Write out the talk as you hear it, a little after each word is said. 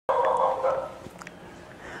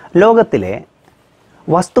ലോകത്തിലെ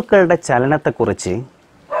വസ്തുക്കളുടെ ചലനത്തെക്കുറിച്ച്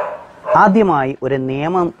ആദ്യമായി ഒരു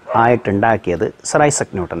നിയമം ആയിട്ടുണ്ടാക്കിയത് sir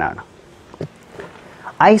Isaac ന്യൂട്ടനാണ്.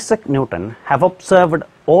 Isaac Newton have observed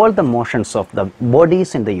all the motions of the bodies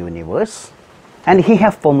in the universe, and he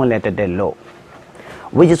have formulated a law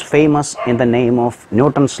which is famous in the name of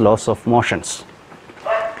Newton's laws of motions.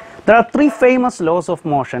 There are three famous laws of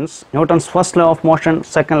motions: Newton's first law of motion,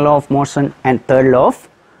 second law of motion, and third law of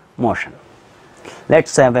motion.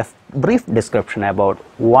 Let's have a brief description about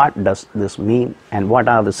what does this mean and what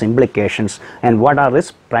are its implications and what are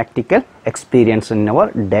its practical experience in our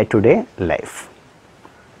day-to-day life.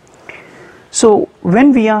 So when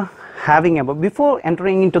we are having about, before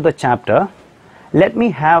entering into the chapter, let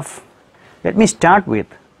me start with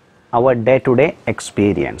our day-to-day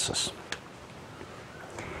experiences.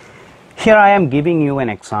 Here I am giving you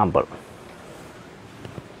an example.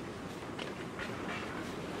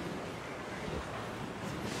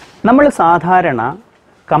 നമ്മൾ സാധാരണ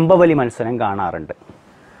കമ്പവലി മത്സരം കാണാറുണ്ട്.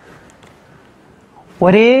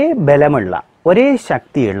 ഒരേ ബലമുള്ള ഒരേ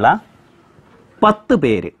ശക്തിയുള്ള 10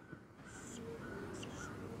 പേര്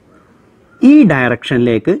ഈ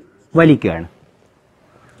ഡയറക്ഷനിലേക്ക് വലിക്കുകയാണ്.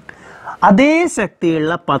 അതേ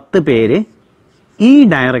ശക്തിയുള്ള 10 പേര് ഈ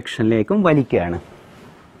ഡയറക്ഷനിലേക്കും വലിക്കുകയാണ്.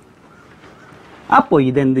 അപ്പോൾ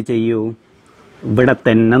ഇതെന്ത് ചെയ്യൂ? ഇവിടെ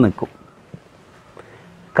തന്നെ നിൽക്കും.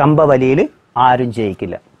 കമ്പവലിയിൽ ആരും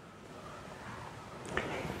ജയിക്കില്ല.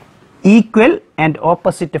 Equal and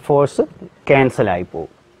opposite force cancel ആയി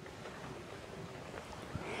പോകും.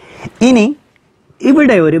 ഇനി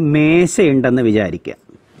ഇവിടെ ഒരു മേശയുണ്ടെന്ന് വിചാരിക്കുക.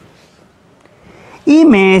 ഈ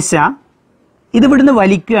മേശ ഇതിവിടുന്ന്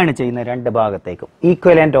വലിക്കുകയാണ് ചെയ്യുന്നത് രണ്ട് ഭാഗത്തേക്കും,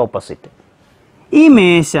 ഈക്വൽ ആൻഡ് ഓപ്പോസിറ്റ്. ഈ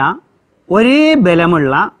മേശ ഒരേ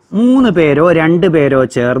ബലമുള്ള 3 പേരോ 2 പേരോ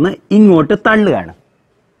ചേർന്ന് ഇങ്ങോട്ട് തള്ളുകയാണ്.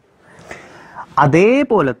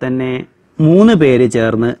 അതേപോലെ തന്നെ 3 പേര്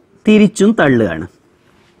ചേർന്ന് തിരിച്ചും തള്ളുകയാണ്.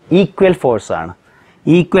 ഈക്വൽ ഫോഴ്സ് ആണ്.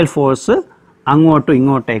 ഈക്വൽ ഫോഴ്സ് അങ്ങോട്ടും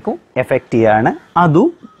ഇങ്ങോട്ടേക്കും എഫക്റ്റ് ചെയ്യാണ്. അതും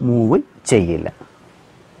മൂവ് ചെയ്യില്ല.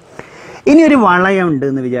 ഇനി ഒരു വളയമുണ്ട്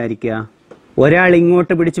എന്ന് വിചാരിക്കുക. ഒരാൾ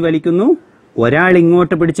ഇങ്ങോട്ട് പിടിച്ച് വലിക്കുന്നു, ഒരാൾ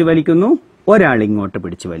ഇങ്ങോട്ട് പിടിച്ച് വലിക്കുന്നു, ഒരാൾ ഇങ്ങോട്ട്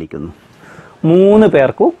പിടിച്ച് വലിക്കുന്നു. 3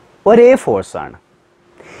 പേർക്കും ഒരേ ഫോഴ്സാണ്.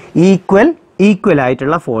 ഈക്വൽ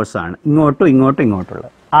ആയിട്ടുള്ള ഫോഴ്സാണ് ഇങ്ങോട്ടും ഇങ്ങോട്ടും ഇങ്ങോട്ടുള്ള.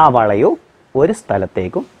 ആ വളയവും ഒരു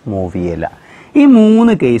സ്ഥലത്തേക്കും മൂവ് ചെയ്യില്ല. ഈ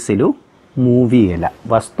 3 കേസിലും മൂവ് ചെയ്യില്ല.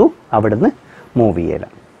 വസ്തു അവിടുന്ന് മൂവ് ചെയ്യില്ല.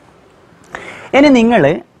 ഇനി നിങ്ങൾ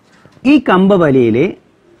ഈ കമ്പവലിയിൽ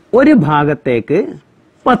ഒരു ഭാഗത്തേക്ക്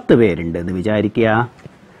 10 പേരുണ്ട് എന്ന് വിചാരിക്കുക.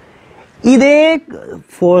 ഇതേ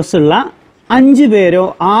ഫോഴ്സുള്ള 5 പേരോ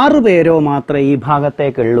 6 പേരോ മാത്രമേ ഈ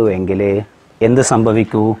ഭാഗത്തേക്കുള്ളൂ എങ്കിൽ എന്ത്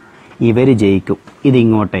സംഭവിക്കൂ? ഇവർ ജയിക്കും.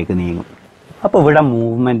 ഇതിങ്ങോട്ടേക്ക് നീങ്ങും. അപ്പോൾ ഇവിടെ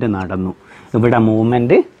മൂവ്മെൻറ്റ് നടന്നു, ഇവിടെ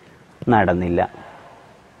മൂവ്മെൻറ്റ് നടന്നില്ല.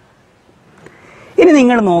 ഇനി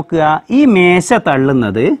നിങ്ങൾ നോക്കുക, ഈ മേശ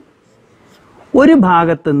തള്ളുന്നത് ഒരു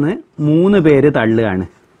ഭാഗത്തുനിന്ന് 3 പേര് തള്ളുകയാണ്,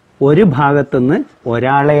 ഒരു ഭാഗത്തുനിന്ന്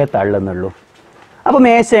ഒരാളെ തള്ളുന്നുള്ളൂ. അപ്പോൾ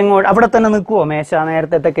മേശ എങ്ങോട്ട്? അവിടെ തന്നെ നിൽക്കുമോ മേശ?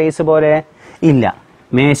 നേരത്തെ കേസ് പോലെ ഇല്ല.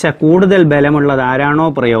 മേശ കൂടുതൽ ബലമുള്ളത് ആരാണോ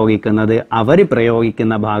പ്രയോഗിക്കുന്നത് അവർ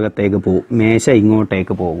പ്രയോഗിക്കുന്ന ഭാഗത്തേക്ക് പോകും. മേശ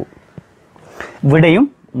ഇങ്ങോട്ടേക്ക് പോകും. ഇവിടെയും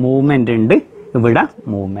മൂവ്മെൻ്റ് ഉണ്ട്, ഇവിടെ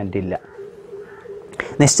മൂവ്മെൻ്റ് ഇല്ല.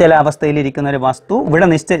 നിശ്ചലാവസ്ഥയിലിരിക്കുന്ന ഒരു വസ്തു ഇവിടെ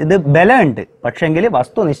ഇത് ബലമുണ്ട്, പക്ഷെങ്കിൽ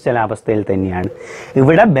വസ്തു നിശ്ചലാവസ്ഥയിൽ തന്നെയാണ്.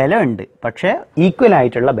 ഇവിടെ ബലമുണ്ട്, പക്ഷേ ഈക്വൽ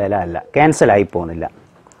ആയിട്ടുള്ള ബലമല്ല, ക്യാൻസൽ ആയി പോകുന്നില്ല.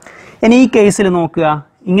 ഇനി ഈ കേസിൽ നോക്കുക,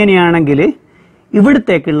 ഇങ്ങനെയാണെങ്കിൽ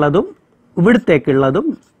ഇവിടത്തേക്കുള്ളതും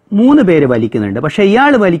 3 പേര് വലിക്കുന്നുണ്ട്, പക്ഷെ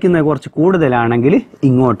ഇയാൾ വലിക്കുന്നത് കുറച്ച് കൂടുതലാണെങ്കിൽ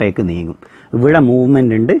ഇങ്ങോട്ടേക്ക് നീങ്ങും. ഇവിടെ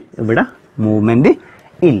മൂവ്മെൻ്റ് ഉണ്ട്, ഇവിടെ മൂവ്മെൻ്റ്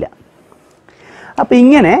ഇല്ല. അപ്പം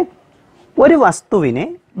ഇങ്ങനെ ഒരു വസ്തുവിന്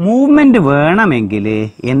മൂവ്മെൻറ്റ് വേണമെങ്കിൽ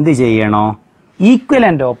എന്ത് ചെയ്യണോ? ഈക്വൽ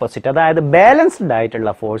ആൻഡ് ഓപ്പോസിറ്റ്, അതായത് ബാലൻസ്ഡ്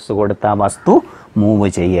ആയിട്ടുള്ള ഫോഴ്സ് കൊടുത്താൽ വസ്തു മൂവ്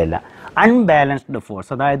ചെയ്യല്ല. അൺബാലൻസ്ഡ്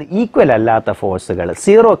ഫോഴ്സ്, അതായത് ഈക്വൽ അല്ലാത്ത ഫോഴ്സുകൾ,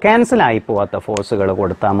 സീറോ ക്യാൻസൽ ആയി പോവാത്ത ഫോഴ്സുകൾ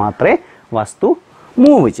കൊടുത്താൽ മാത്രമേ വസ്തു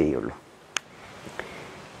മൂവ് ചെയ്യുള്ളൂ.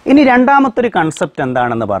 ഇനി രണ്ടാമത്തൊരു കൺസെപ്റ്റ്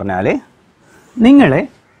എന്താണെന്ന് പറഞ്ഞാൽ, നിങ്ങൾ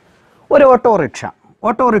ഒരു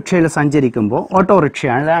ഓട്ടോറിക്ഷയിൽ സഞ്ചരിക്കുമ്പോൾ,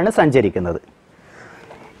 ഓട്ടോറിക്ഷയാണ് സഞ്ചരിക്കുന്നത്.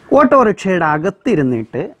 ഓട്ടോറിക്ഷയുടെ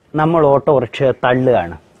അകത്തിരുന്നിട്ട് നമ്മൾ ഓട്ടോറിക്ഷയെ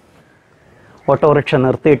തള്ളുകയാണ്. ഓട്ടോറിക്ഷ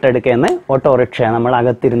നിർത്തിയിട്ടെടുക്കുന്ന ഓട്ടോറിക്ഷ നമ്മൾ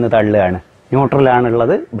അകത്തിരുന്ന് തള്ളുകയാണ്.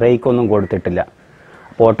 ന്യൂട്രലാണുള്ളത്, ബ്രേക്കൊന്നും കൊടുത്തിട്ടില്ല.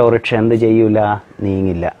 അപ്പോൾ ഓട്ടോറിക്ഷ എന്ത് ചെയ്യൂല?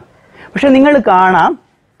 നീങ്ങില്ല. പക്ഷെ നിങ്ങൾ കാണാം,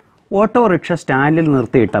 ഓട്ടോറിക്ഷ സ്റ്റാൻഡിൽ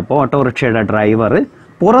നിർത്തിയിട്ടപ്പോൾ ഓട്ടോറിക്ഷയുടെ ഡ്രൈവർ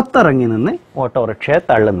പുറത്തിറങ്ങി നിന്ന് ഓട്ടോറിക്ഷയെ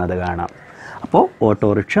തള്ളുന്നത് കാണാം. അപ്പോൾ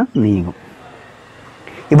ഓട്ടോറിക്ഷ നീങ്ങും.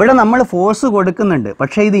 ഇവിടെ നമ്മൾ ഫോഴ്സ് കൊടുക്കുന്നുണ്ട്,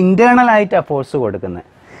 പക്ഷേ ഇത് ഇൻറ്റേർണൽ ആയിട്ടാണ് ഫോഴ്സ് കൊടുക്കുന്നത്.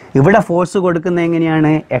 ഇവിടെ ഫോഴ്സ് കൊടുക്കുന്നത് എങ്ങനെയാണ്?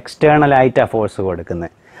 എക്സ്റ്റേണൽ ആയിട്ടാണ് ഫോഴ്സ്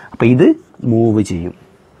കൊടുക്കുന്നത്. അപ്പോൾ ഇത് മൂവ് ചെയ്യും,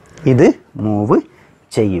 ഇത് മൂവ്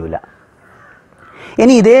ചെയ്യൂല.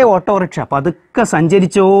 ഇനി ഇതേ ഓട്ടോറിക്ഷ പതുക്കെ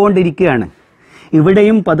സഞ്ചരിച്ചുകൊണ്ടിരിക്കുകയാണ്,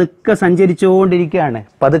 ഇവിടെയും പതുക്കെ സഞ്ചരിച്ചുകൊണ്ടിരിക്കുകയാണ്,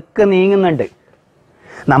 പതുക്കെ നീങ്ങുന്നുണ്ട്.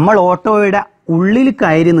 നമ്മൾ ഓട്ടോയുടെ ഉള്ളിൽ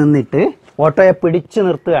കയറി നിന്നിട്ട് ഓട്ടോയെ പിടിച്ചു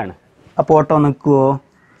നിർത്തുകയാണ്. അപ്പോൾ ഓട്ടോ നിൽക്കുമോ?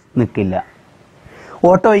 നിൽക്കില്ല.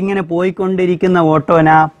 ഓട്ടോ ഇങ്ങനെ പോയിക്കൊണ്ടിരിക്കുന്ന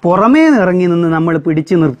ഓട്ടോനെ പുറമേ ഇറങ്ങി നിന്ന് നമ്മൾ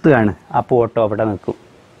പിടിച്ചു നിർത്തുകയാണ്. അപ്പോൾ ഓട്ടോ അവിടെ നിൽക്കും.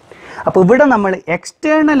 അപ്പോൾ ഇവിടെ നമ്മൾ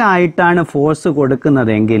എക്സ്റ്റേണൽ ആയിട്ടാണ് ഫോഴ്സ്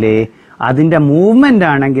കൊടുക്കുന്നതെങ്കിൽ അതിൻ്റെ മൂവ്മെൻ്റ്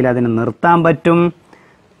ആണെങ്കിൽ അതിനെ നിർത്താൻ പറ്റും.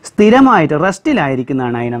 സ്ഥിരമായിട്ട്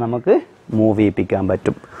റെസ്റ്റിലായിരിക്കുന്നതാണ് അതിനെ നമുക്ക് മൂവ് ചെയ്യിപ്പിക്കാൻ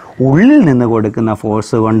പറ്റും. ഉള്ളിൽ നിന്ന് കൊടുക്കുന്ന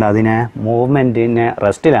ഫോഴ്സ് കൊണ്ട് അതിനെ മൂവ്മെൻറ്റിനെ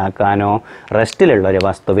റെസ്റ്റിലാക്കാനോ റെസ്റ്റിലുള്ളൊരു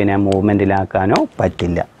വസ്തുവിനെ മൂവ്മെൻറ്റിലാക്കാനോ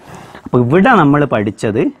പറ്റില്ല. അപ്പോൾ ഇവിടെ നമ്മൾ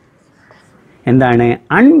പഠിച്ചത് എന്താണ്?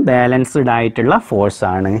 അൺബാലൻസ്ഡ് ആയിട്ടുള്ള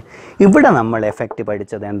ഫോഴ്സാണ്. ഇവിടെ നമ്മൾ എഫക്റ്റ്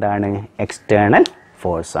പഠിച്ചത് എന്താണ്? എക്സ്റ്റേണൽ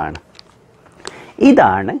ഫോഴ്സാണ്.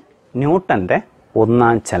 ഇതാണ് ന്യൂട്ടൻ്റെ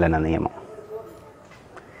ഒന്നാം ചലന നിയമം.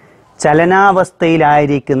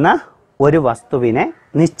 ചലനാവസ്ഥയിലായിരിക്കുന്ന ഒരു വസ്തുവിനെ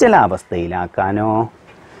നിശ്ചലാവസ്ഥയിലാക്കാനോ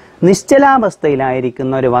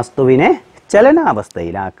നിശ്ചലാവസ്ഥയിലായിരിക്കുന്ന ഒരു വസ്തുവിനെ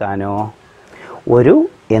ചലനാവസ്ഥയിലാക്കാനോ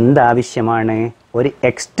എന്താവശ്യമാണ്? ഒരു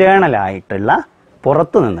എക്സ്റ്റേണലായിട്ടുള്ള,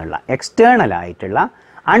 പുറത്തു നിന്നുള്ള എക്സ്റ്റേണലായിട്ടുള്ള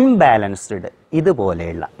അൺബാലൻസ്ഡ്,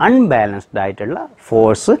 ഇതുപോലെയുള്ള അൺബാലൻസ്ഡ് ആയിട്ടുള്ള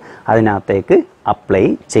ഫോഴ്സ് അതിനകത്തേക്ക് അപ്ലൈ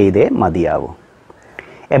ചെയ്തേ മതിയാവും.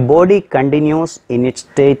 A body continuous in it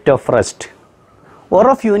state of rest or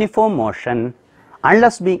of uniform motion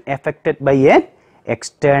unless being affected by an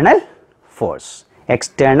external force,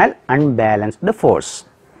 external unbalanced force.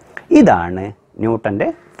 ഇതാണ് ന്യൂട്ടൻ്റെ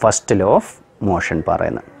ഫസ്റ്റ് ലോ ഓഫ് മോഷൻ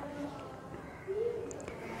പറയുന്നത്.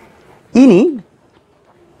 ഇനി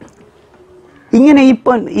ഇങ്ങനെ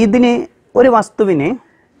ഇപ്പം ഇതിന് ഒരു വസ്തുവിന്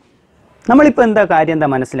നമ്മളിപ്പോൾ എന്താ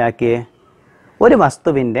മനസ്സിലാക്കിയേ? ഒരു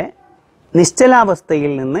വസ്തുവിൻ്റെ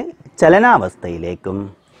നിശ്ചലാവസ്ഥയിൽ നിന്ന് ചലനാവസ്ഥയിലേക്കും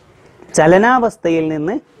ചലനാവസ്ഥയിൽ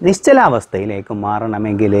നിന്ന് നിശ്ചലാവസ്ഥയിലേക്ക്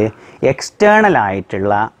മാറണമെങ്കിൽ എക്സ്റ്റേണൽ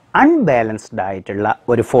ആയിട്ടുള്ള അൺബാലൻസ്ഡ് ആയിട്ടുള്ള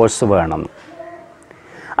ഒരു ഫോഴ്സ് വേണം.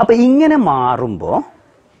 അപ്പോൾ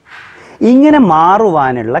ഇങ്ങനെ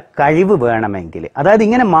മാറുവാനുള്ള കഴിവ് വേണമെങ്കിൽ, അതായത്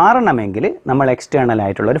ഇങ്ങനെ മാറണമെങ്കിൽ നമ്മൾ എക്സ്റ്റേണൽ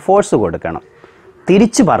ആയിട്ടുള്ള ഒരു ഫോഴ്സ് കൊടുക്കണം.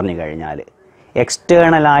 തിരിച്ചു പറഞ്ഞു കഴിഞ്ഞാൽ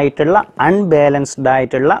എക്സ്റ്റേണൽ ആയിട്ടുള്ള അൺബാലൻസ്ഡ്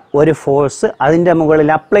ആയിട്ടുള്ള ഒരു ഫോഴ്സ് അതിൻ്റെ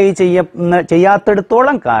മുകളിൽ അപ്ലൈ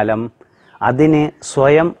ചെയ്യാത്തിടത്തോളം കാലം അതിന്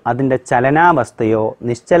സ്വയം അതിൻ്റെ ചലനാവസ്ഥയോ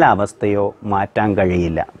നിശ്ചലാവസ്ഥയോ മാറ്റാൻ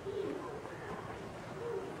കഴിയില്ല.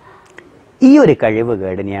 ഈ ഒരു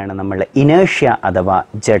കഴിവുകേടിനെയാണ് നമ്മൾ ഇനേഷ്യ അഥവാ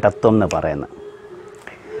ജഡത്വം എന്ന് പറയുന്നത്.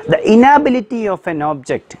 The ഇനാബിലിറ്റി of N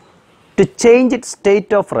object to change it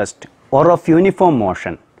state of rest or of uniform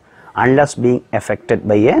motion unless being affected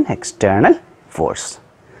by an external force.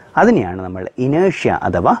 അതിനെയാണ് നമ്മൾ ഇനേഷ്യ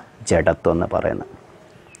അഥവാ ജഡത്വം എന്ന് പറയുന്നത്.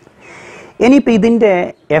 ഇനിയിപ്പോൾ ഇതിൻ്റെ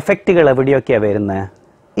എഫക്റ്റുകൾ എവിടെയൊക്കെയാണ് വരുന്നത്?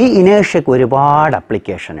 ഈ ഇനേഷ്യക്ക് ഒരുപാട്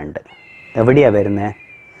അപ്ലിക്കേഷൻ ഉണ്ട്. എവിടെയാണ് വരുന്നത്?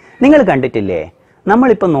 നിങ്ങൾ കണ്ടിട്ടില്ലേ?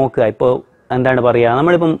 നമ്മളിപ്പോൾ നോക്കുക, ഇപ്പോൾ എന്താണ് പറയുക,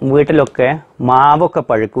 നമ്മളിപ്പം വീട്ടിലൊക്കെ മാവൊക്കെ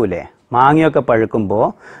പഴുക്കൂലേ, മാങ്ങയൊക്കെ പഴുക്കുമ്പോൾ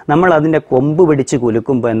നമ്മൾ അതിൻ്റെ കൊമ്പ് പിടിച്ച്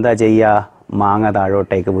കുലുക്കുമ്പോൾ എന്താ ചെയ്യുക? മാങ്ങ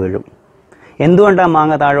താഴോട്ടേക്ക് വീഴും. എന്തുകൊണ്ടാണ്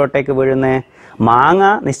മാങ്ങ താഴോട്ടേക്ക് വീഴുന്നത്? മാങ്ങ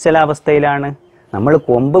നിശ്ചലാവസ്ഥയിലാണ്. നമ്മൾ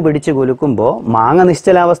കൊമ്പ് പിടിച്ച് കുലുക്കുമ്പോൾ മാങ്ങ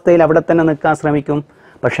നിശ്ചലാവസ്ഥയിൽ അവിടെ തന്നെ നിൽക്കാൻ ശ്രമിക്കും.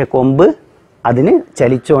 പക്ഷെ കൊമ്പ് അതിന്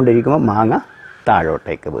ചലിച്ചുകൊണ്ടിരിക്കുമ്പോൾ മാങ്ങ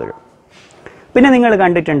താഴോട്ടേക്ക് വീഴും. പിന്നെ നിങ്ങൾ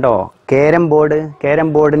കണ്ടിട്ടുണ്ടോ കാരം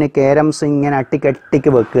ബോർഡിന് കാരംസ് ഇങ്ങനെ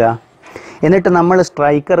അട്ടിക്കട്ടിക്ക് വെക്കുക, എന്നിട്ട് നമ്മൾ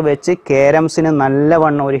സ്ട്രൈക്കർ വെച്ച് കാരംസിന്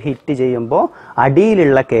നല്ലവണ്ണം ഒരു ഹിറ്റ് ചെയ്യുമ്പോൾ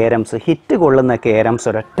അടിയിലുള്ള കാരംസ്, ഹിറ്റ് കൊള്ളുന്ന കാരംസ്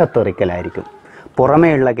ഒരൊറ്റ തെറിക്കലായിരിക്കും.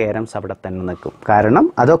 പുറമേയുള്ള കാരംസ് അവിടെ തന്നെ നിൽക്കും. കാരണം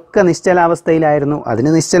അതൊക്കെ നിശ്ചലാവസ്ഥയിലായിരുന്നു, അതിന്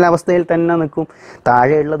നിശ്ചലാവസ്ഥയിൽ തന്നെ നിൽക്കും.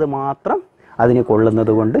 താഴെയുള്ളത് മാത്രം അതിന്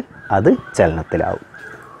കൊള്ളുന്നത് കൊണ്ട് അത് ചലനത്തിലാവും.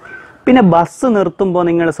 പിന്നെ ബസ് നിർത്തുമ്പോൾ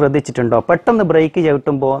നിങ്ങൾ ശ്രദ്ധിച്ചിട്ടുണ്ടോ? പെട്ടെന്ന് ബ്രേക്ക്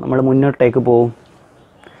ചവിട്ടുമ്പോൾ നമ്മൾ മുന്നോട്ടേക്ക് പോവും,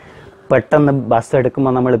 പെട്ടെന്ന് ബസ്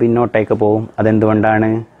എടുക്കുമ്പോൾ നമ്മൾ പിന്നോട്ടേക്ക് പോവും. അതെന്തുകൊണ്ടാണ്?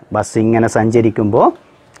 ബസ് ഇങ്ങനെ സഞ്ചരിക്കുമ്പോൾ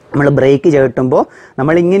നമ്മൾ ബ്രേക്ക് ചവിട്ടുമ്പോൾ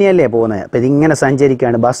നമ്മൾ ഇങ്ങനെയല്ലേ പോകുന്നത്. അപ്പോൾ ഇതിങ്ങനെ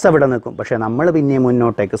സഞ്ചരിക്കുകയാണ്, ബസ് അവിടെ നിൽക്കും, പക്ഷേ നമ്മൾ പിന്നെ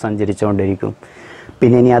മുന്നോട്ടേക്ക് സഞ്ചരിച്ചുകൊണ്ടിരിക്കും.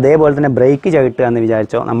 പിന്നെ ഇനി അതേപോലെ തന്നെ ബ്രേക്ക് ചവിട്ടുക എന്ന്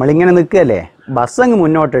വിചാരിച്ചോ, നമ്മളിങ്ങനെ നിൽക്കുകയല്ലേ, ബസ് അങ്ങ്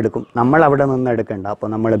മുന്നോട്ടെടുക്കും, നമ്മൾ അവിടെ നിന്ന് എടുക്കണ്ട, അപ്പോൾ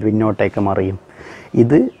നമ്മൾ പിന്നോട്ടേക്ക് മറിയും.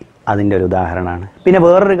 ഇത് അതിൻ്റെ ഒരു ഉദാഹരണമാണ്. പിന്നെ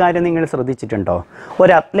വേറൊരു കാര്യം നിങ്ങൾ ശ്രദ്ധിച്ചിട്ടുണ്ടോ?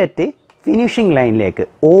 ഒരു അത്ലറ്റ് ഫിനിഷിംഗ് ലൈനിലേക്ക്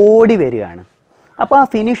ഓടി വരികയാണ്. അപ്പോൾ ആ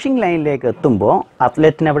ഫിനിഷിംഗ് ലൈനിലേക്ക് എത്തുമ്പോൾ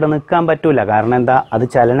അത്ലറ്റിന് അവിടെ നിൽക്കാൻ പറ്റൂല. കാരണം എന്താ? അത്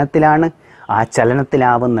ചലനത്തിലാണ്. ആ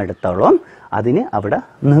ചലനത്തിലാവുന്നിടത്തോളം അതിന് അവിടെ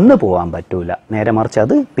നിന്ന് പോകാൻ പറ്റൂല. നേരെ മറിച്ച്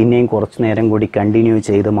അത് പിന്നെയും കുറച്ച് നേരം കൂടി കണ്ടിന്യൂ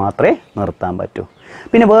ചെയ്ത് മാത്രമേ നിർത്താൻ പറ്റൂ.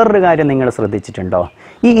 പിന്നെ വേറൊരു കാര്യം നിങ്ങൾ ശ്രദ്ധിച്ചിട്ടുണ്ടോ?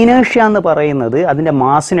 ഈ ഇനേഷ്യ എന്ന് പറയുന്നത് അതിൻ്റെ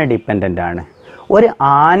മാസിനെ ഡിപ്പെൻഡൻ്റ് ആണ്. ഒരു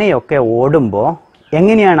ആനയൊക്കെ ഓടുമ്പോൾ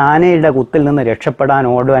എങ്ങനെയാണ് ആനയുടെ കുത്തിൽ നിന്ന് രക്ഷപ്പെടാൻ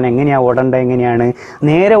ഓടുവാൻ എങ്ങനെയാണ് ഓടേണ്ടത്, എങ്ങനെയാണ്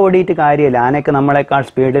നേരെ ഓടിയിട്ട് കാര്യമില്ല, ആനയ്ക്ക് നമ്മളെക്കാൾ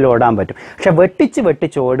സ്പീഡിൽ ഓടാൻ പറ്റും. പക്ഷെ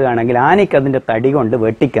വെട്ടിച്ച് ഓടുകയാണെങ്കിൽ ആനയ്ക്ക് അതിൻ്റെ തടി കൊണ്ട്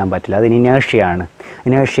വെട്ടിക്കാൻ പറ്റില്ല. അതിന് ഇനേർഷ്യയാണ്,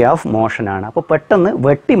 ഇനേർഷ്യ ഓഫ് മോഷനാണ്. അപ്പോൾ പെട്ടെന്ന്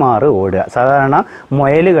വെട്ടിമാറി ഓടുക. സാധാരണ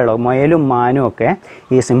മുയലും മാനും ഒക്കെ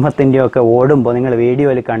ഈ സിംഹത്തിൻ്റെയൊക്കെ ഓടുമ്പോൾ നിങ്ങൾ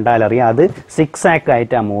വീഡിയോയിൽ കണ്ടാലറിയാം അത് സിക്സ് ആക്ക്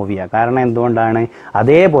ആയിട്ടാണ് മൂവ് ചെയ്യുക. കാരണം എന്തുകൊണ്ടാണ്?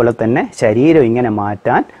 അതേപോലെ തന്നെ ശരീരം ഇങ്ങനെ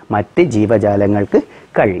മാറ്റാൻ മറ്റ് ജീവജാലങ്ങൾക്ക്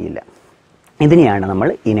കഴിയില്ല. ഇതിനെയാണ് നമ്മൾ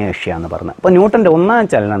ഇനേർഷ്യ എന്ന് പറയുന്നത്. അപ്പോൾ ന്യൂട്ടൻ്റെ ഒന്നാം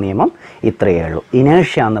ചലന നിയമം ഇത്രയേ ഉള്ളൂ.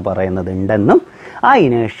 ഇനേർഷ്യ എന്ന് പറയുന്നത് ഉണ്ടെന്നും ആ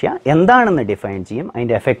ഇനേർഷ്യ എന്താണെന്ന് ഡിഫൈൻ ചെയ്യും,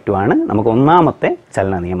 അതിൻ്റെ എഫക്റ്റുമാണ് നമുക്ക് ഒന്നാമത്തെ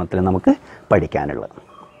ചലന നിയമത്തിൽ നമുക്ക് പഠിക്കാനുള്ളത്.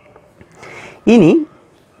 ഇനി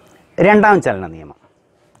രണ്ടാം ചലന നിയമം.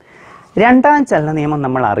 രണ്ടാം ചലന നിയമം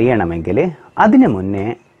നമ്മൾ അറിയണമെങ്കിൽ അതിനു മുന്നേ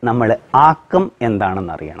നമ്മൾ ആക്കം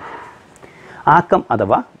എന്താണെന്ന് അറിയണം. ആക്കം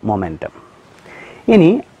അഥവാ മൊമെൻറ്റം.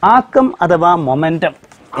 ഇനി ആക്കം അഥവാ മൊമെൻറ്റം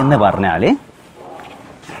എന്ന് പറഞ്ഞാൽ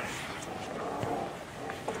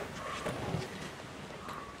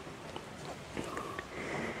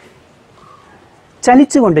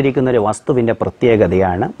ചലിച്ചുകൊണ്ടിരിക്കുന്ന ഒരു വസ്തുവിൻ്റെ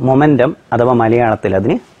പ്രത്യേകതയാണ് മൊമെൻറ്റം അഥവാ മലയാളത്തിൽ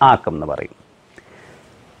അതിന് ആക്കം എന്ന് പറയും.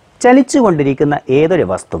 ചലിച്ചുകൊണ്ടിരിക്കുന്ന ഏതൊരു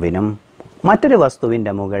വസ്തുവിനും മറ്റൊരു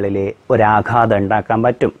വസ്തുവിൻ്റെ മുകളിൽ ഒരാഘാതം ഉണ്ടാക്കാൻ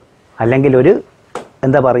പറ്റും, അല്ലെങ്കിൽ ഒരു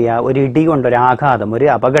ഇടി കൊണ്ടൊരാഘാതം, ഒരു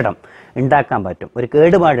അപകടം ഉണ്ടാക്കാൻ പറ്റും, ഒരു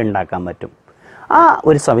കേടുപാട് ഉണ്ടാക്കാൻ പറ്റും. ആ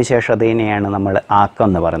ഒരു സവിശേഷതയെയാണ് നമ്മൾ ആക്കം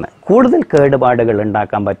എന്ന് പറയുന്നത്. കൂടുതൽ കേടുപാടുകൾ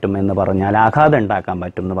ഉണ്ടാക്കാൻ പറ്റും എന്ന് പറഞ്ഞാൽ, ആഘാതം ഉണ്ടാക്കാൻ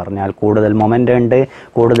പറ്റും എന്ന് പറഞ്ഞാൽ കൂടുതൽ മൊമെൻ്റ് ഉണ്ട്,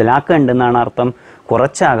 കൂടുതൽ ആക്കം ഉണ്ട് എന്നാണ് അർത്ഥം.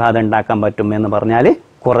 കുറച്ച് ആഘാതം ഉണ്ടാക്കാൻ പറ്റും എന്ന് പറഞ്ഞാൽ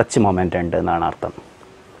കുറച്ച് മൊമെൻ്റ് ഉണ്ട് എന്നാണ് അർത്ഥം.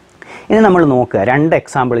 ഇനി നമ്മൾ നോക്കുക, രണ്ട്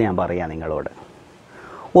എക്സാമ്പിൾ ഞാൻ പറയാം നിങ്ങളോട്.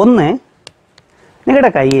 ഒന്ന്,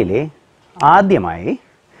 നിങ്ങളുടെ കയ്യിൽ ആദ്യമായി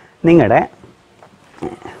നിങ്ങളുടെ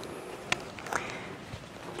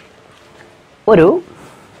ഒരു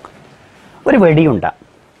വെടിയുണ്ട,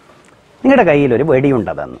 നിങ്ങളുടെ കയ്യിലൊരു വെടിയുണ്ട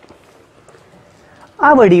തന്നു. ആ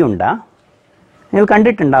വെടിയുണ്ട നിങ്ങൾ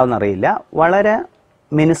കണ്ടിട്ടുണ്ടാവുമെന്നറിയില്ല, വളരെ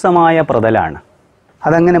മിനുസമായ പ്രതലാണ്,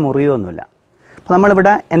 അതങ്ങനെ മുറിയൊന്നുമില്ല. അപ്പോൾ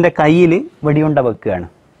നമ്മളിവിടെ എൻ്റെ കയ്യിൽ വെടിയുണ്ട വെക്കുകയാണ്.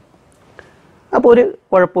 അപ്പോൾ ഒരു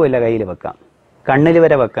കുഴപ്പമില്ല, കയ്യിൽ വെക്കാം, കണ്ണിൽ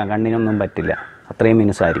വരെ വെക്കാം, കണ്ണിനൊന്നും പറ്റില്ല, അത്രയും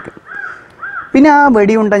മിനുസായിരിക്കും. പിന്നെ ആ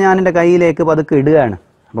വെടിയുണ്ട ഞാൻ എൻ്റെ കയ്യിലേക്ക് പതുക്കെ ഇടുകയാണ്.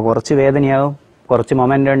 അപ്പോൾ കുറച്ച് വേദനയാവും, കുറച്ച്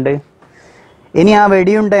മൊമെൻ്റ് ഉണ്ട്. ഇനി ആ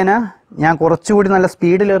വെടിയുണ്ടേന ഞാൻ കുറച്ചുകൂടി നല്ല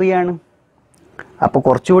സ്പീഡിൽ എറിയാണ്, അപ്പോൾ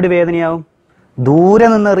കുറച്ചുകൂടി വേദനയാവും. ദൂരെ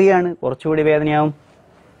നിന്ന് എറിയാണ്, കുറച്ചുകൂടി വേദനയാവും.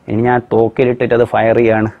 ഇനി ഞാൻ തോക്കിലിട്ടിട്ട് അത് ഫയർ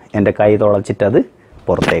ചെയ്യാണ്, എൻ്റെ കൈ തുളച്ചിട്ടത്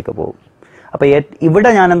പുറത്തേക്ക് പോകും. അപ്പോൾ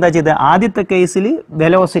ഇവിടെ ഞാൻ എന്താ ചെയ്തത്? ആദ്യത്തെ കേസിൽ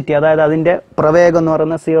വെലോസിറ്റി, അതായത് അതിൻ്റെ പ്രവേഗം എന്ന്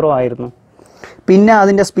പറയുന്നത് 0 ആയിരുന്നു. പിന്നെ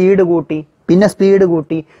അതിൻ്റെ സ്പീഡ് കൂട്ടി,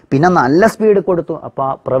 പിന്നെ നല്ല സ്പീഡ് കൊടുത്തു.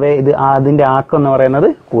 അപ്പോൾ അതിൻ്റെ ആക്കം എന്ന് പറയുന്നത്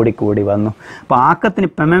കൂടിക്കൂടി വന്നു. അപ്പോൾ ആക്കത്തിന്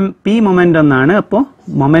പി മൊമെൻ്റ് എന്നാണ്. അപ്പോൾ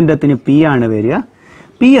മൊമെൻ്റത്തിന് പി ആണ് വരിക.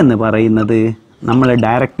 പി എന്ന് പറയുന്നത് നമ്മൾ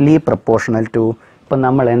ഡയറക്റ്റ്ലി പ്രൊപ്പോർഷണൽ ടു, ഇപ്പം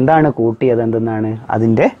നമ്മൾ എന്താണ് കൂട്ടിയത്, എന്തെന്നാണ്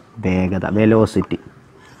അതിൻ്റെ വേഗത, velocity.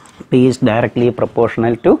 P is directly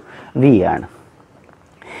proportional to V ആണ്.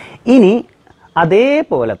 ഇനി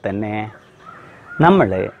അതേപോലെ തന്നെ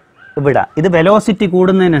നമ്മൾ ഇവിടെ ഇത് വെലോസിറ്റി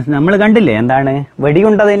കൂടുന്നതിന് നമ്മൾ കണ്ടില്ലേ, എന്താണ്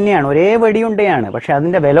വെടിയുണ്ട തന്നെയാണ്, ഒരേ വെടിയുണ്ടയാണ്, പക്ഷെ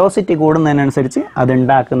അതിൻ്റെ വെലോസിറ്റി കൂടുന്നതിനനുസരിച്ച്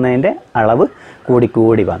അതുണ്ടാക്കുന്നതിൻ്റെ അളവ്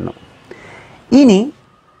കൂടിക്കൂടി വന്നു. ഇനി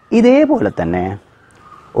ഇതേപോലെ തന്നെ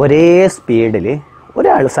ഒരേ സ്പീഡിൽ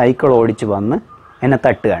ഒരാൾ സൈക്കിൾ ഓടിച്ച് വന്ന് എന്നെ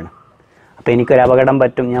തട്ടുകയാണ്. അപ്പോൾ എനിക്കൊരു അപകടം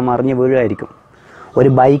പറ്റും, ഞാൻ മറിഞ്ഞ് വീഴുമായിരിക്കും.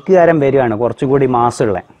 ഒരു ബൈക്കുകാരൻ വരികയാണ്, കുറച്ചുകൂടി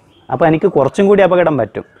മാസുള്ള, അപ്പോൾ എനിക്ക് കുറച്ചും കൂടി അപകടം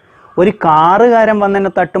പറ്റും. ഒരു കാറുകാരൻ വന്ന്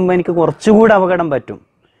എന്നെ തട്ടുമ്പോൾ എനിക്ക് കുറച്ചുകൂടി അപകടം പറ്റും.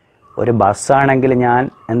 ഒരു ബസ്സാണെങ്കിൽ ഞാൻ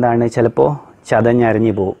ചിലപ്പോൾ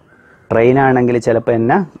ചതഞ്ഞരിഞ്ഞു പോകും. ട്രെയിനാണെങ്കിൽ ചിലപ്പോൾ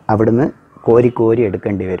എന്നെ അവിടുന്ന് കോരി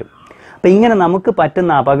എടുക്കേണ്ടി വരും. അപ്പം ഇങ്ങനെ നമുക്ക്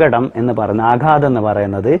പറ്റുന്ന അപകടം എന്ന് പറയുന്ന, ആഘാതം എന്ന്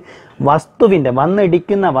പറയുന്നത്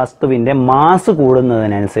വന്നിടിക്കുന്ന വസ്തുവിൻ്റെ മാസ്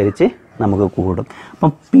കൂടുന്നതിനനുസരിച്ച് നമുക്ക് കൂടും.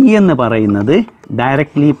 അപ്പം പി എന്ന് പറയുന്നത്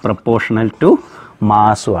ഡയറക്റ്റ്ലി പ്രൊപ്പോർഷണൽ ടു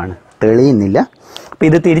മാസുമാണ്. തെളിയുന്നില്ല. അപ്പം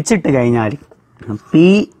ഇത് തിരിച്ചിട്ട് കഴിഞ്ഞാൽ P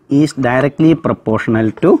is directly proportional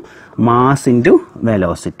to mass into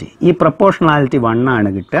velocity. ഈ പ്രൊപ്പോർഷണാലിറ്റി 1 ആണ്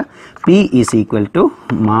കിട്ടുക. P is equal to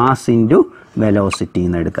mass into velocity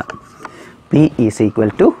എന്ന് എടുക്കാം. P is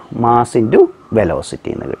equal to mass into velocity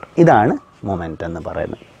എന്ന് കിട്ടും. ഇതാണ് മൊമെൻ്റ് എന്ന്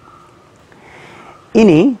പറയുന്നത്.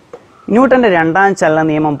 ഇനി ന്യൂട്ടൻ്റെ രണ്ടാം ചലന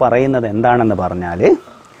നിയമം പറയുന്നത് എന്താണെന്ന് പറഞ്ഞാൽ,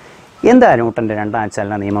 എന്താ ന്യൂട്ടൻ്റെ രണ്ടാം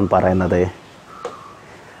ചലന നിയമം പറയുന്നത്?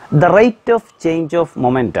 The rate of change of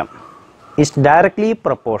momentum is directly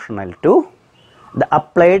proportional to the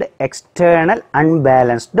applied external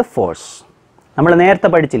unbalanced force. നമ്മൾ നേരത്തെ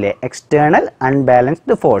പഠിച്ചില്ലേ, എക്സ്റ്റേണൽ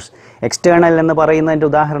അൺബാലൻസ്ഡ് ഫോഴ്സ്. എക്സ്റ്റേണൽ എന്ന് പറയുന്നതിൻ്റെ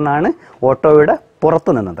ഉദാഹരണമാണ് ഓട്ടോയുടെ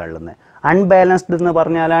പുറത്തു നിന്ന് തള്ളുന്നത്. അൺബാലൻസ്ഡ് എന്ന്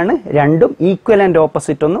പറഞ്ഞാലാണ് രണ്ടും ഈക്വൽ ആൻഡ്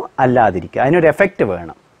ഓപ്പോസിറ്റ് ഒന്നും അല്ലാതിരിക്കുക, അതിനൊരു എഫക്റ്റ്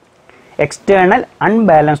വേണം. എക്സ്റ്റേണൽ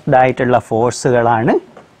അൺബാലൻസ്ഡ് ആയിട്ടുള്ള ഫോഴ്സുകളാണ്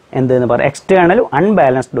എന്തെന്ന് പറയാം, എക്സ്റ്റേണലും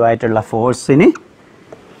അൺബാലൻസ്ഡും ആയിട്ടുള്ള ഫോഴ്സിന്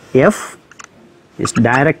F is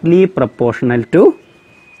directly proportional to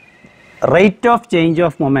rate of change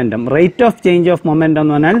of momentum. Rate of change of momentum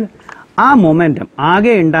എന്ന് പറഞ്ഞാൽ ആ മൊമെൻറ്റം,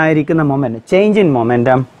 ആകെ ഉണ്ടായിരിക്കുന്ന momentum, change in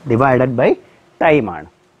momentum divided by ടൈമാണ്.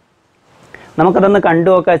 നമുക്കതൊന്ന് കണ്ടു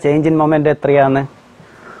നോക്കാം ചേഞ്ച് ഇൻ മൊമെൻറ്റം എത്രയാന്ന്.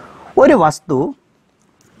 ഒരു വസ്തു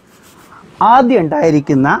ആദ്യം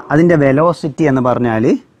ഉണ്ടായിരിക്കുന്ന അതിൻ്റെ വെലോസിറ്റി എന്ന് പറഞ്ഞാൽ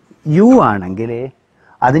യു ആണെങ്കിൽ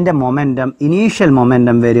അതിൻ്റെ മൊമെൻറ്റം, ഇനീഷ്യൽ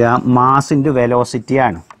മൊമെൻറ്റം വരിക മാസ് ഇൻറ്റു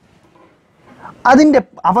വെലോസിറ്റിയാണ്. അതിൻ്റെ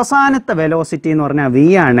അവസാനത്തെ വെലോസിറ്റി എന്ന് പറഞ്ഞാൽ വി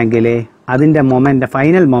ആണെങ്കിൽ അതിൻ്റെ മൊമെൻറ്റം,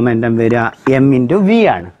 ഫൈനൽ മൊമെൻറ്റം വരിക എം ഇൻറ്റു വി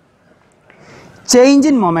ആണ്. ചേഞ്ച്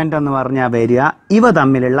ഇൻ മൊമെൻറ്റം എന്ന് പറഞ്ഞാൽ വരിക ഇവ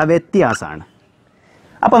തമ്മിലുള്ള വ്യത്യാസമാണ്.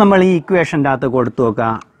 അപ്പോൾ നമ്മൾ ഈ ഇക്വേഷൻ്റെ അകത്ത് കൊടുത്തു നോക്കുക,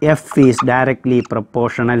 F is directly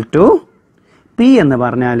proportional to P എന്ന്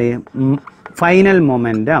പറഞ്ഞാൽ final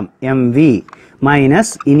momentum M V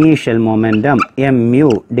minus initial momentum M U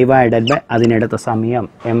divided by അതിനെടുത്ത സമയം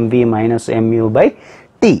M V minus M U by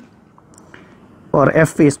T. Or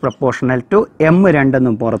F is proportional to M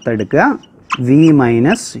രണ്ടെന്നും പുറത്തെടുക്കുക, V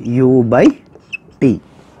minus U by T.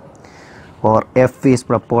 Or F is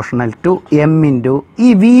proportional to M into ഈ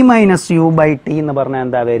V minus U by T എന്ന് പറഞ്ഞാൽ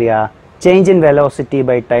എന്താ വരിക, change in velocity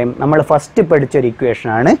by time. നമ്മൾ first പഠിച്ചൊരു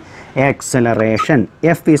ഇക്വേഷനാണ് acceleration.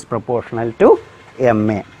 F is proportional to M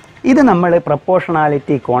A. ഇത് നമ്മൾ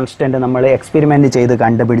proportionality constant നമ്മൾ എക്സ്പെരിമെൻ്റ് ചെയ്ത്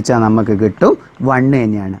കണ്ടുപിടിച്ചാൽ നമുക്ക് കിട്ടും 1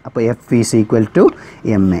 തന്നെയാണ്. അപ്പോൾ F is equal to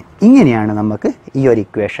M A. ഇങ്ങനെയാണ് നമുക്ക് ഈ ഒരു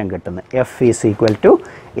ഇക്വേഷൻ കിട്ടുന്നത്, F is equal to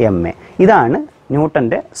M A. ഇതാണ്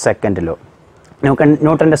ന്യൂട്ടൻ്റെ സെക്കൻഡ് ലോ.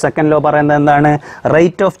 ന്യൂട്ടൻ്റെ സെക്കൻഡ് ലോ പറയുന്നത് എന്താണ്,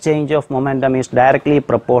 rate of change of momentum is directly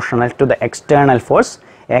proportional to the external force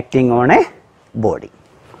acting on A body.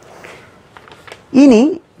 ഇനി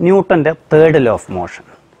ന്യൂട്ടൻ്റെ third law of motion.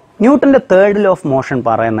 ന്യൂട്ടൻ്റെ third law of motion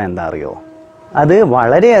പറയുന്നത് എന്താ അറിയോ, അത്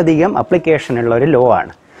വളരെയധികം application ഉള്ള ഒരു ലോ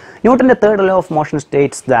ആണ്. ന്യൂട്ടൻ്റെ third law of motion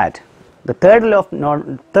States that the third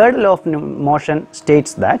law of motion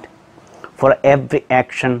states that for every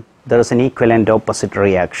action there is an equivalent opposite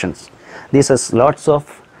reactions. This has lots of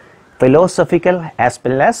philosophical as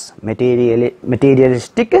well as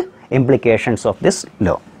materialistic implications of this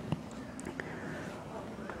law.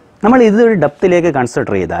 നമ്മൾ ഇതൊരു ഡെപ്തിലേക്ക്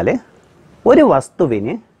consider ചെയ്താൽ ഒരു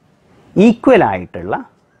വസ്തുവിന് equal ആയിട്ടുള്ള,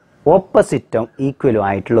 ഓപ്പോസിറ്റും ഈക്വലും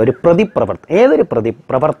ആയിട്ടുള്ള ഒരു ഏതൊരു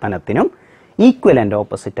പ്രതിപ്രവർത്തനത്തിനും equivalent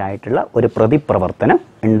opposite ആയിട്ടുള്ള ഒരു പ്രതിപ്രവർത്തനം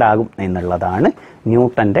ഉണ്ടാകും എന്നുള്ളതാണ്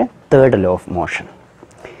ന്യൂട്ടൻ്റെ തേർഡ് ലോ ഓഫ് മോഷൻ.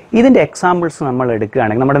 ഇതിൻ്റെ എക്സാമ്പിൾസ് നമ്മൾ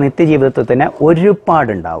എടുക്കുകയാണെങ്കിൽ നമ്മുടെ നിത്യജീവിതത്തിൽ തന്നെ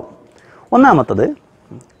ഒരുപാടുണ്ടാവും. ഒന്നാമത്തത്,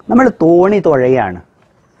 നമ്മൾ തോണി തുഴയാണ്,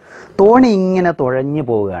 തോണി ഇങ്ങനെ തുഴഞ്ഞു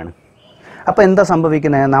പോവുകയാണ്. അപ്പോൾ എന്താ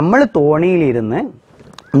സംഭവിക്കുന്നത്, നമ്മൾ തോണിയിലിരുന്ന്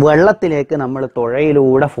വെള്ളത്തിലേക്ക് നമ്മൾ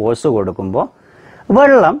തുഴയിലൂടെ ഫോഴ്സ് കൊടുക്കുമ്പോൾ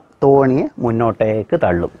വെള്ളം തോണിയെ മുന്നോട്ടേക്ക്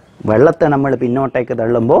തള്ളും. വെള്ളത്തെ നമ്മൾ പിന്നോട്ടേക്ക്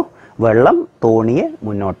തള്ളുമ്പോൾ വെള്ളം തോണിയെ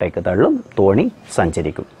മുന്നോട്ടേക്ക് തള്ളും, തോണി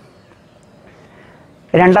സഞ്ചരിക്കും.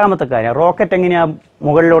 രണ്ടാമത്തെ കാര്യം, റോക്കറ്റ് എങ്ങനെയാണ്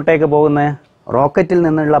മുകളിലോട്ടേക്ക് പോകുന്നത്, റോക്കറ്റിൽ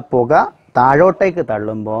നിന്നുള്ള പുക താഴോട്ടേക്ക്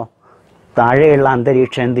തള്ളുമ്പോൾ താഴെയുള്ള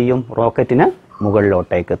അന്തരീക്ഷം എന്ത് ചെയ്യും, റോക്കറ്റിന്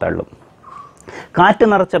മുകളിലോട്ടേക്ക് തള്ളും. കാറ്റ്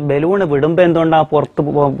നിറച്ച ബലൂണ് വിടുമ്പോൾ എന്തുകൊണ്ടാണ്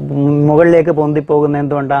മുകളിലേക്ക് പൊന്തിപ്പോകുന്നത്,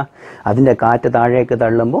 എന്തുകൊണ്ടാണ്, അതിൻ്റെ കാറ്റ് താഴേക്ക്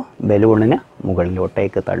തള്ളുമ്പോൾ ബലൂണിന്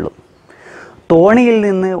മുകളിലോട്ടേക്ക് തള്ളും. തോണിയിൽ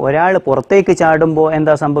നിന്ന് ഒരാൾ പുറത്തേക്ക് ചാടുമ്പോൾ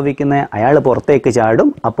എന്താ സംഭവിക്കുന്നത്, അയാൾ പുറത്തേക്ക് ചാടും,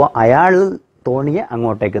 അപ്പോൾ അയാൾ തോണിയെ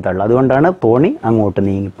അങ്ങോട്ടേക്ക് തള്ളും. അതുകൊണ്ടാണ് തോണി അങ്ങോട്ട്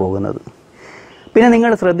നീങ്ങിപ്പോകുന്നത്. പിന്നെ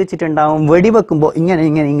നിങ്ങൾ ശ്രദ്ധിച്ചിട്ടുണ്ടാവും, വെടിവെക്കുമ്പോൾ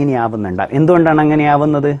ഇങ്ങനെ ആവുന്നുണ്ടാവും. എന്തുകൊണ്ടാണ് അങ്ങനെ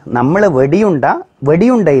ആവുന്നത്, നമ്മൾ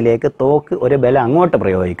വെടിയുണ്ടയിലേക്ക് തോക്ക് ഒരു ബലം അങ്ങോട്ട്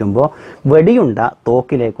പ്രയോഗിക്കുമ്പോൾ വെടിയുണ്ട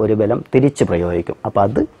തോക്കിലേക്ക് ഒരു ബലം തിരിച്ച് പ്രയോഗിക്കും, അപ്പോൾ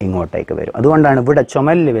അത് ഇങ്ങോട്ടേക്ക് വരും. അതുകൊണ്ടാണ് ഇവിടെ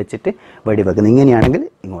ചുമലിൽ വെച്ചിട്ട് വെടിവെക്കുന്നത്. ഇങ്ങനെയാണെങ്കിൽ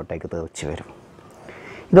ഇങ്ങോട്ടേക്ക് തെറിച്ച് വരും.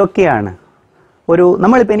 ഇതൊക്കെയാണ്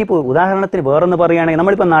നമ്മളിപ്പോൾ ഇനിയിപ്പോൾ ഉദാഹരണത്തിന് വേറൊന്ന് പറയുകയാണെങ്കിൽ,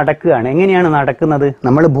 നമ്മളിപ്പോൾ നടക്കുകയാണ്. എങ്ങനെയാണ് നടക്കുന്നത്,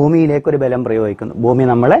 നമ്മൾ ഭൂമിയിലേക്ക് ഒരു ബലം പ്രയോഗിക്കുന്നു, ഭൂമി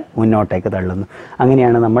നമ്മളെ മുന്നോട്ടേക്ക് തള്ളുന്നു.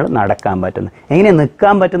 അങ്ങനെയാണ് നമ്മൾ നടക്കാൻ പറ്റുന്നത്. എങ്ങനെ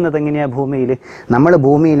നിൽക്കാൻ പറ്റുന്നത്, എങ്ങനെയാണ് ഭൂമിയിൽ, നമ്മൾ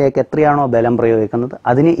ഭൂമിയിലേക്ക് എത്രയാണോ ബലം പ്രയോഗിക്കുന്നത്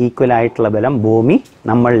അതിന് ഈക്വൽ ആയിട്ടുള്ള ബലം ഭൂമി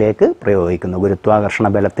നമ്മളിലേക്ക് പ്രയോഗിക്കുന്നു. ഗുരുത്വാകർഷണ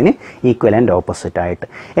ബലത്തിന് ഈക്വലൻ്റ് ഓപ്പോസിറ്റ് ആയിട്ട്.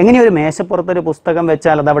 എങ്ങനെ ഒരു മേശപ്പുറത്തൊരു പുസ്തകം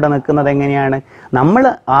വെച്ചാൽ അതവിടെ നിൽക്കുന്നത് എങ്ങനെയാണ്, നമ്മൾ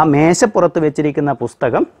ആ മേശപ്പുറത്ത് വെച്ചിരിക്കുന്ന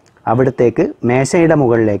പുസ്തകം അവിടത്തേക്ക് മേശയുടെ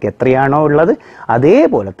മുകളിലേക്ക് എത്രയാണോ ഉള്ളത്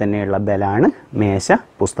അതേപോലെ തന്നെയുള്ള ബലമാണ് മേശ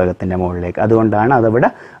പുസ്തകത്തിൻ്റെ മുകളിലേക്ക്. അതുകൊണ്ടാണ് അതവിടെ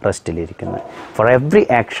റെസ്റ്റിലിരിക്കുന്നത്. For every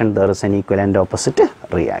action there is an equal and opposite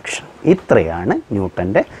reaction. ഇത്രയാണ്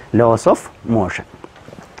ന്യൂട്ടൻ്റെ ലോസ് ഓഫ് മോഷൻ.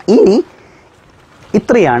 ഇനി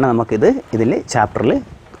ഇത്രയാണ് ഇതിൽ ചാപ്റ്ററിൽ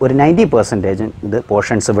ഒരു 90% ഇത്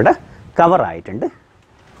പോർഷൻസ് ഇവിടെ കവർ ആയിട്ടുണ്ട്.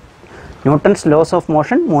 ന്യൂട്ടൺസ് ലോസ് ഓഫ്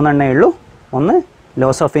മോഷൻ 3 ഉള്ളൂ. ഒന്ന്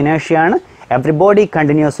ലോസ് ഓഫ് ഇനേർഷ്യ ആണ്, every body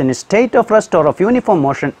continues in a state of rest or of uniform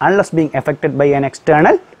motion unless being affected by an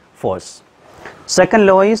external force. Second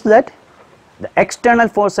law is that the external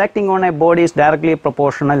force acting on a body is directly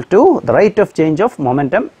proportional to the rate of change of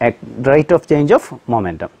momentum.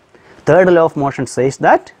 Third law of motion says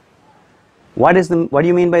that, what do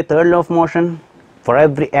you mean by third law of motion? For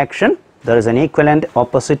every action there is an equivalent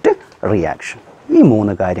opposite reaction. ഈ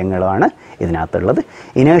മൂന്ന് കാര്യങ്ങളാണ് ഇതിനകത്തുള്ളത്.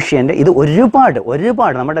 ഇനേഷ്യൻ്റെ ഇത് ഒരുപാട്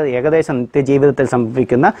നമ്മുടെ ഏകദേശം നിത്യജീവിതത്തിൽ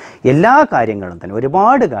സംഭവിക്കുന്ന എല്ലാ കാര്യങ്ങളും തന്നെ,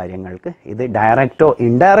 ഒരുപാട് കാര്യങ്ങൾക്ക് ഇത് ഡയറക്റ്റോ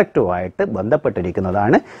ഇൻഡയറക്റ്റോ ആയിട്ട്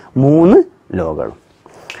ബന്ധപ്പെട്ടിരിക്കുന്നതാണ് മൂന്ന് ലോകളും.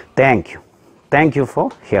 Thank you for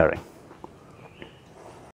hearing.